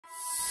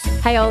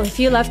Hey all, if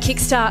you love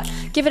Kickstart,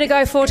 give it a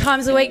go 4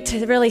 times a week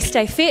to really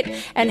stay fit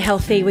and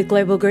healthy with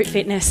Global Group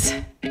Fitness.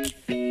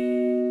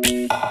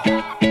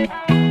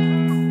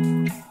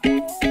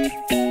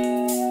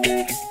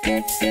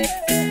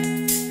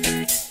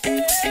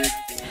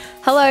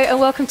 Hello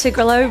and welcome to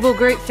Global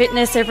Group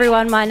Fitness,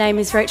 everyone. My name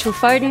is Rachel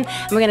Foden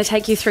and we're going to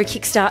take you through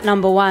Kickstart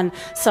number 1.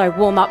 So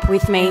warm up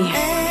with me.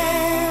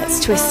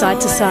 Let's twist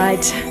side to side.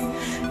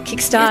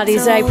 Kickstart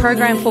is a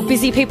program for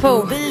busy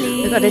people.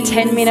 We've got a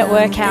 10-minute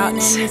workout.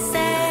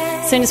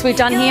 As soon as we're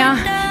done here,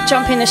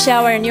 jump in the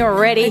shower and you're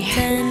ready.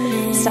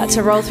 Start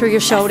to roll through your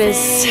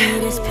shoulders.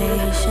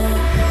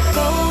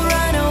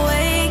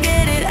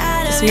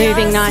 Just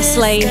moving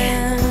nicely.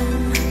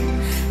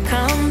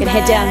 Get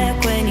head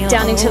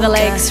down into the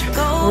legs.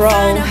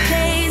 Roll.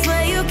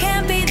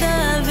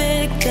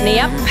 Knee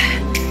up,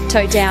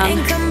 toe down.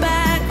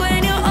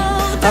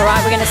 All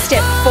right, we're going to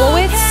step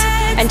forwards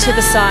and to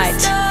the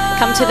side.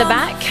 Come to the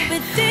back.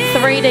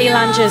 3D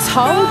lunges,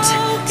 hold.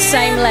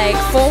 Same leg,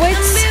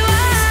 forwards.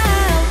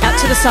 Out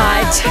to the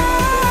side.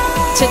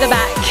 To the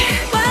back.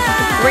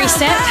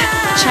 Reset.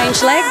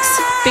 Change legs.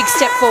 Big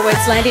step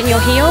forwards. Land in your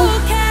heel.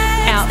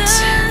 Out.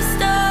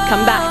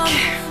 Come back.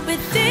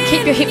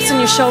 Keep your hips and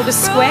your shoulders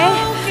square.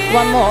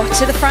 One more.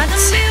 To the front.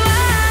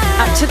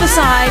 Up to the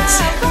side.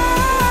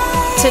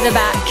 To the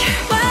back.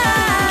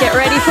 Get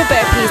ready for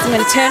burpees. I'm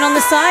going to turn on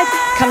the side.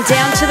 Come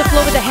down to the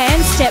floor with the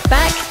hands. Step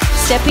back.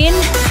 Step in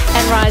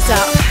and rise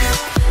up.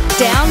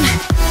 Down,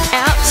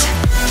 out,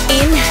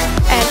 in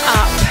and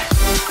up.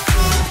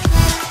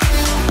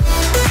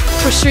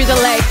 Push through the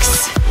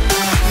legs.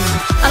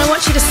 And I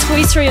want you to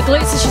squeeze through your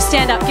glutes as you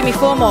stand up. Give me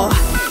 4 more.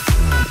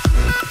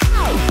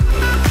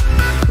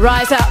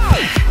 Rise up.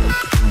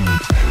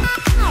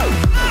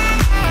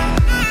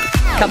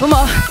 Couple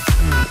more.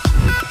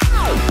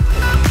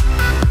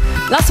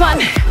 Last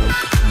one.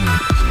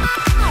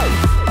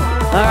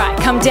 All right,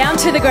 come down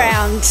to the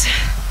ground.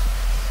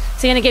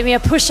 So you're going to give me a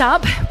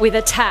push-up with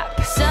a tap.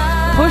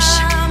 Push,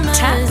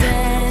 tap,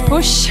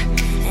 push,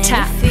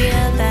 tap.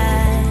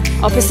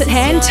 Opposite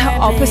hand,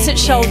 opposite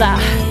shoulder.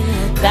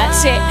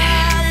 That's it.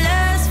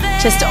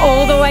 Just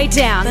all the way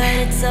down.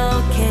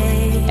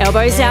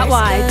 Elbows out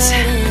wide.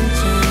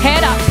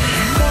 Head up.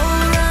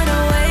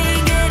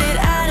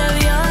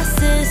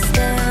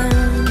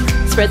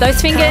 Spread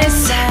those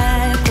fingers.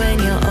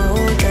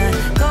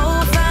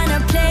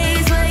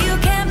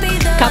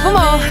 Couple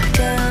more.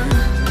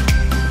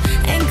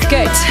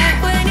 Good.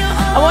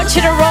 I want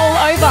you to roll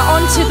over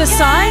onto the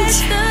side,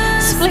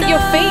 split your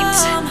feet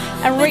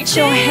and reach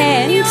your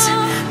hand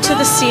to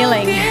the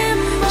ceiling.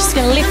 Just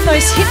going to lift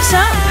those hips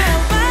up,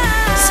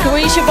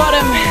 squeeze your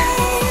bottom.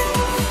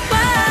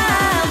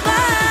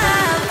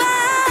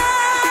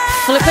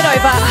 Flip it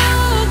over,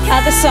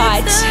 other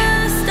side.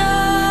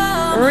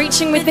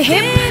 Reaching with the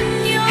hip,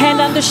 hand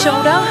under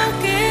shoulder,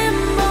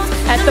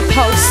 at the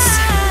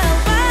pulse.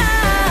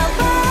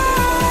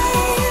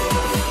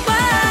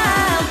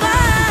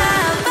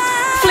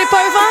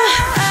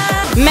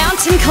 Over,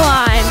 mountain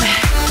climb.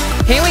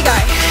 Here we go.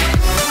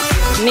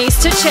 Knees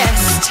to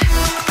chest.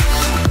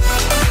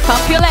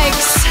 Pump your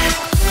legs.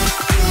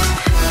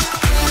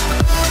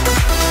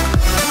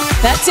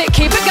 That's it,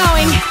 keep it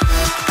going.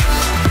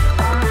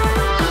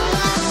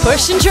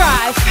 Push and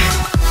drive.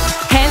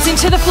 Hands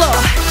into the floor.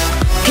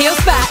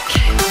 Heels back.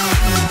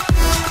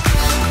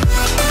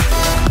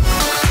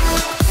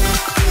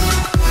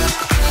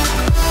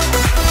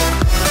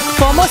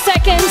 Four more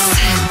seconds.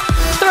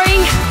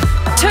 3,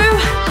 2,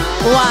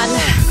 1.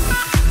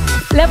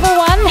 Level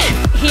 1,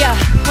 here,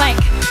 plank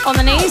on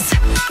the knees.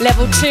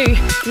 Level 2,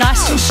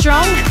 nice and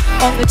strong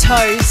on the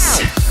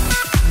toes.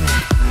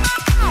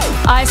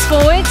 Eyes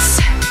forwards,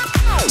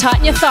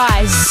 tighten your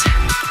thighs.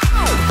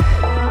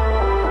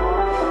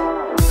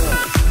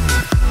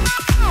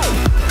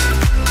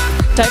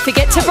 Don't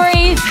forget to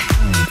breathe,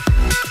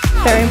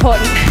 very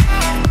important.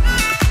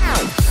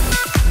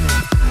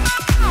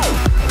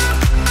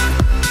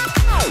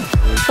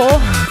 4,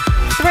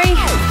 3,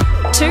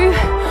 2,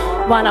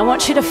 1. I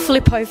want you to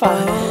flip over.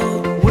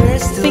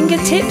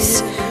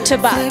 Fingertips to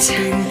butt.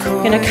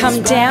 Going to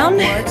come down,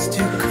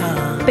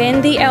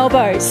 bend the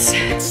elbows.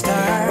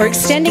 We're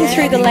extending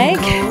through the leg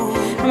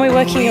and we're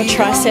working your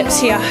triceps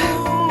here.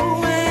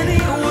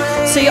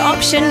 So your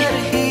option,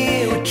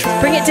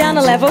 bring it down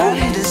a level,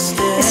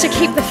 is to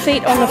keep the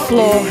feet on the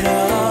floor.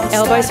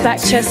 Elbows back,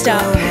 chest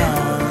up.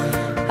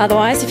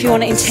 Otherwise, if you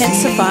want to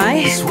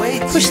intensify,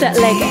 push that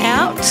leg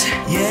out.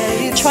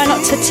 Try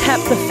not to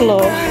tap the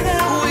floor.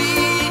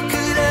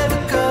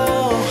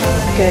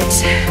 Good.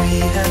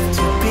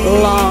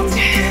 Long.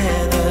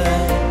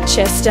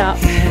 Chest up.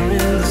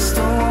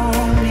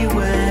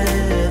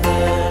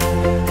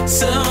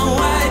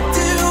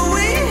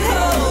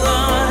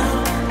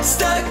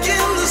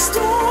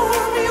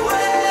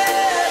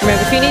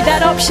 Remember, if you need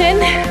that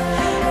option,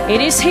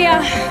 it is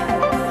here.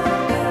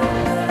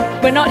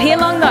 We're not here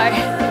long though.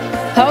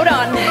 Hold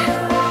on.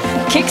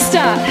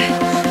 Kickstart.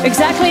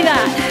 Exactly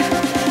that.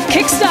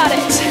 Kickstart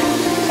it.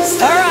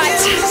 All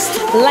right.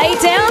 Lay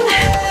down.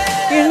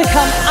 You're going to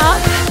come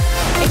up,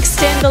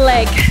 extend the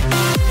leg.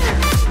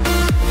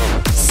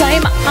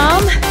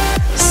 arm,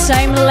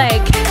 same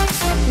leg.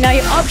 Now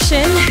your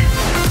option,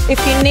 if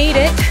you need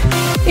it,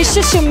 is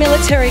just your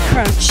military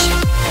crunch.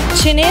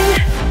 Chin in,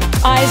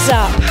 eyes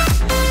up.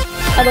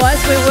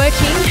 Otherwise, we're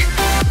working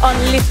on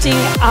lifting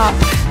up.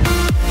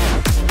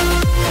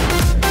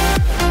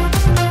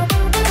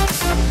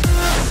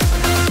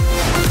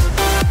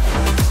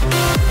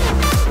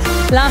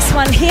 Last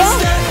one here.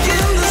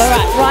 All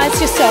right,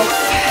 rise yourself.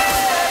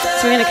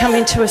 So we're going to come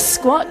into a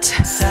squat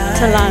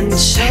to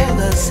lunge.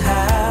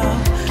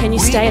 Can you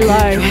stay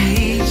low?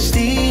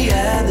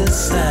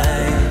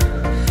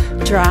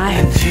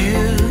 Drive.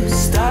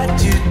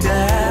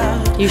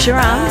 Use your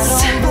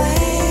arms.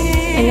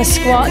 In the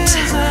squat,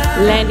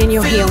 land in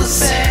your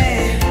heels.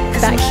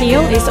 Back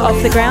heel is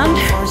off the ground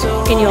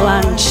in your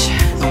lunge.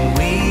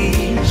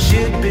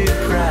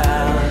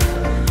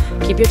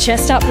 Keep your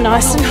chest up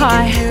nice and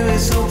high.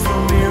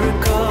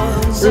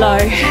 Low.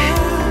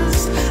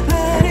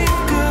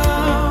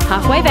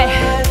 Halfway there.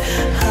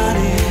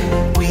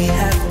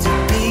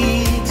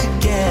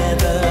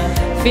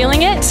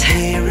 Feeling it?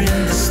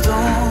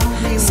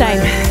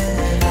 Same.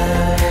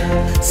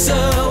 So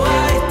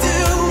why do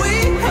we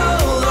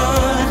hold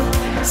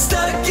on,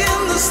 stuck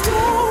in the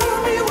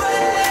stormy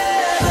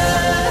weather?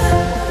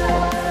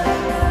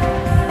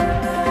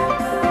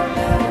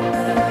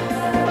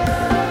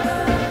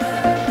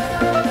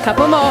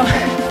 Couple more.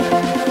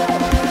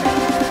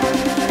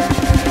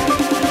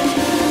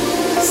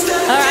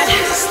 All right,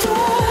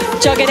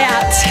 jog it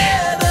out.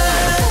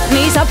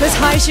 Knees up as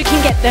high as you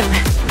can get them.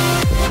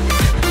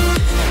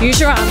 Use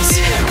your arms.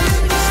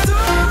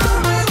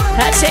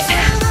 That's it.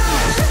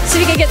 So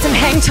you can get some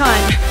hang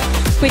time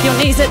with your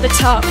knees at the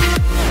top.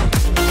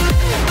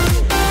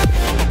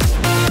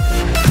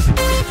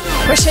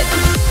 Push it.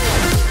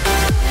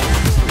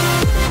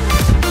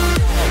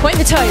 Point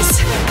the toes.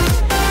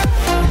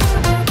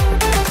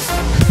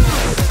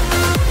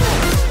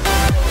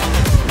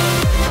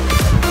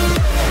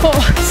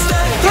 Four,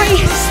 three,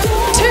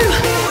 two,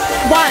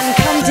 one.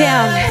 Come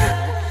down.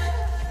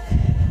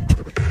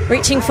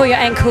 Reaching for your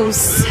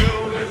ankles.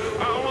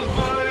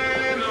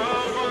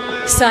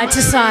 Side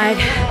to side.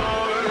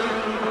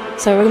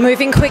 So we're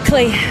moving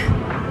quickly.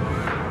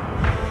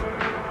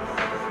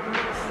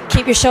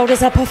 Keep your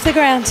shoulders up off the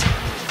ground.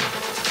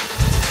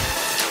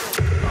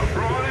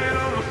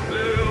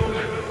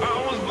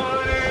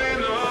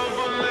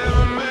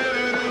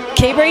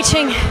 Keep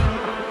reaching.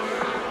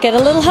 Get a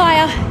little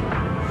higher.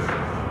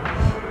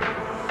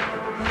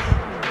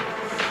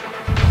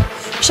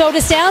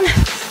 Shoulders down,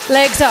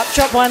 legs up.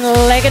 Drop one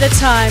leg at a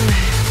time.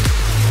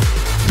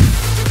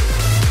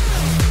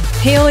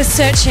 Heel is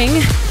searching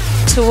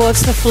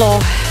towards the floor.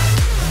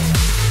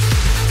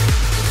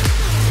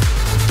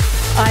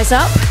 Eyes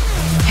up,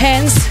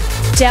 hands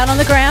down on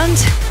the ground.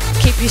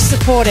 Keep you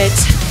supported.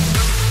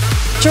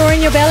 Draw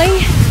in your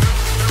belly,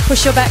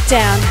 push your back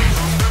down.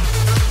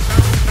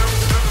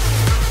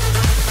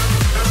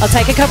 I'll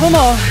take a couple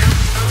more.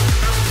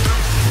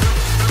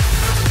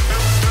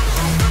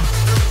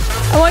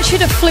 I want you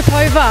to flip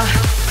over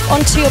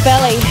onto your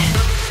belly.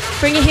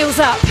 Bring your heels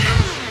up.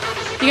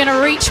 You're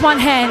gonna reach one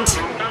hand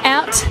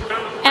out,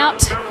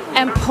 out,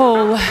 and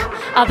pull.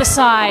 Other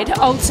side,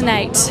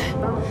 alternate.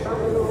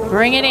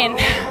 Bring it in.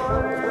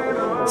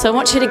 So I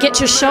want you to get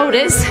your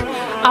shoulders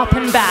up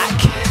and back.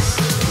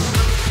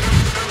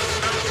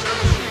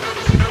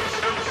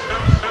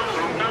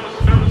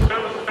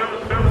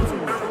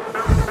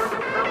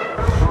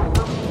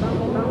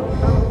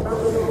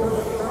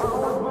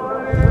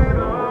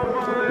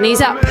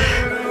 Knees up.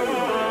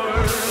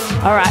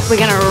 All right, we're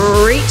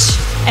gonna reach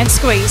and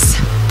squeeze.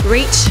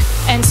 Reach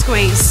and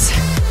squeeze.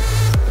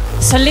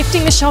 So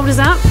lifting the shoulders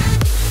up,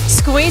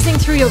 squeezing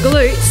through your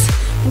glutes,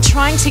 and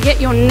trying to get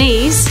your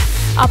knees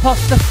up off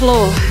the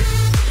floor.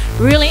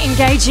 Really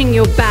engaging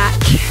your back.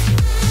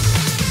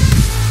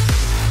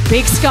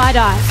 Big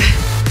skydive.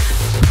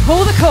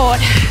 Pull the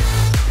cord.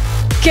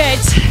 Good.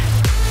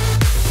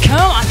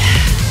 Come on.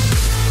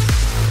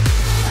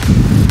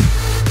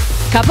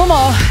 Couple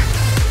more.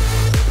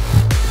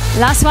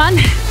 Last one.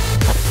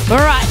 All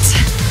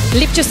right,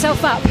 lift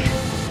yourself up,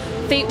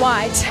 feet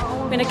wide.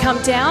 We're gonna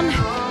come down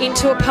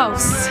into a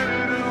pulse.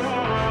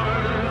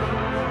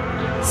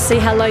 See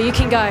how low you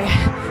can go.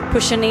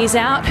 Push your knees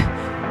out,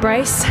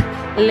 brace,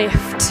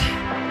 lift.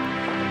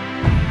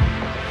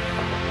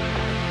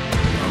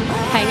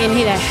 Hang in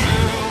here.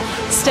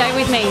 Stay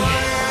with me.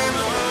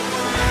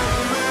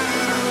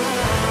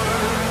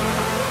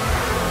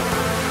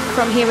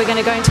 From here, we're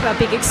gonna go into our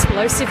big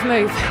explosive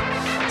move.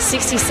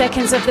 60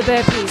 seconds of the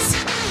burpees.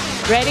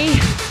 Ready?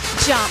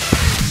 Jump.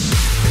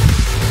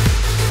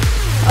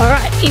 All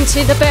right,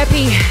 into the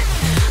burpee.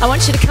 I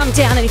want you to come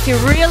down, and if you're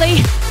really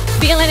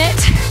feeling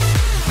it,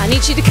 I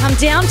need you to come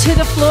down to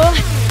the floor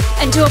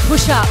and do a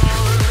push-up.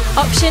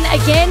 Option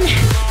again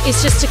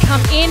is just to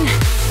come in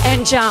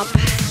and jump.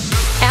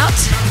 Out,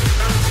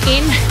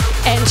 in,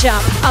 and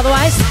jump.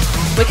 Otherwise,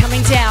 we're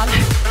coming down.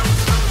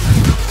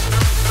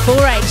 Full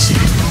rage.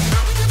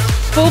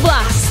 Full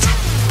blast.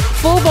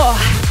 Full bore.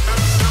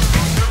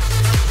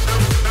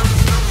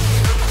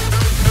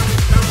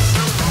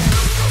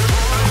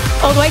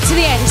 all the way to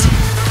the end.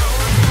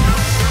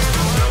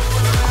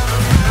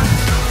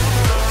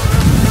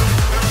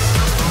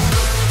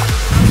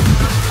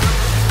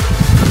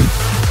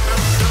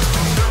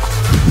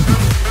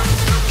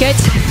 Good.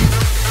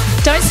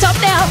 Don't stop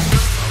now.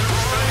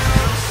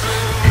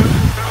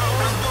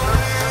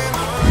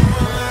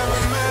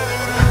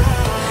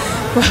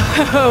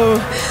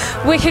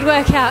 Whoa, wicked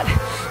workout.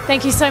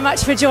 Thank you so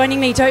much for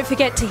joining me. Don't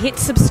forget to hit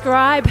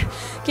subscribe,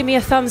 give me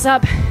a thumbs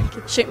up,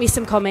 shoot me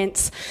some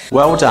comments.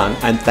 Well done,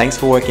 and thanks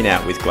for working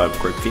out with Global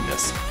Group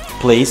Fitness.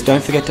 Please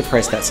don't forget to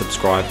press that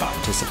subscribe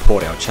button to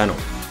support our channel.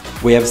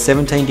 We have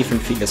 17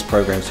 different fitness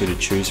programs for you to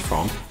choose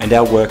from, and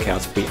our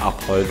workouts will be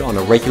uploaded on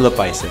a regular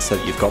basis so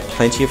that you've got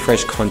plenty of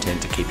fresh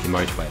content to keep you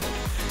motivated.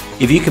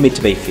 If you commit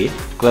to be fit,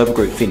 Global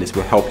Group Fitness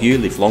will help you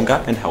live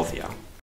longer and healthier.